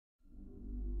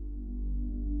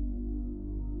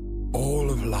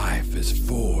is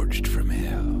forged from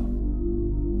hell.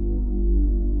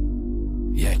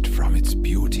 Yet from its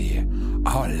beauty,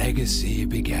 our legacy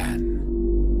began.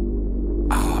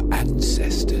 Our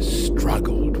ancestors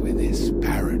struggled with this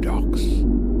paradox.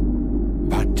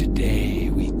 But today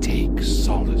we take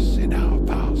solace in our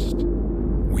past.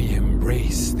 We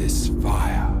embrace this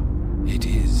fire. It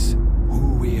is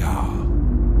who we are.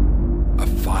 A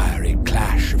fiery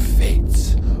clash of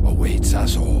fates awaits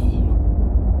us all.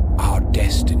 Our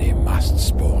destiny must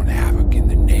spawn havoc in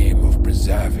the name of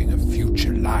preserving a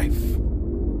future life.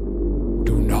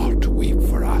 Do not weep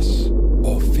for us,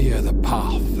 or fear the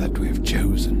path that we've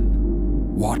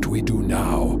chosen. What we do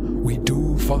now, we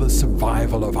do for the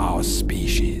survival of our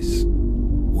species.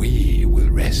 We will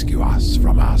rescue us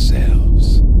from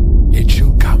ourselves. It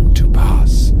shall come to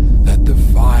pass that the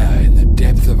fire in the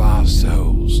depth of our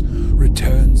souls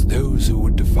returns those who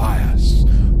would defy us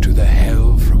to the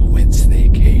hell from whence they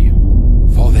came.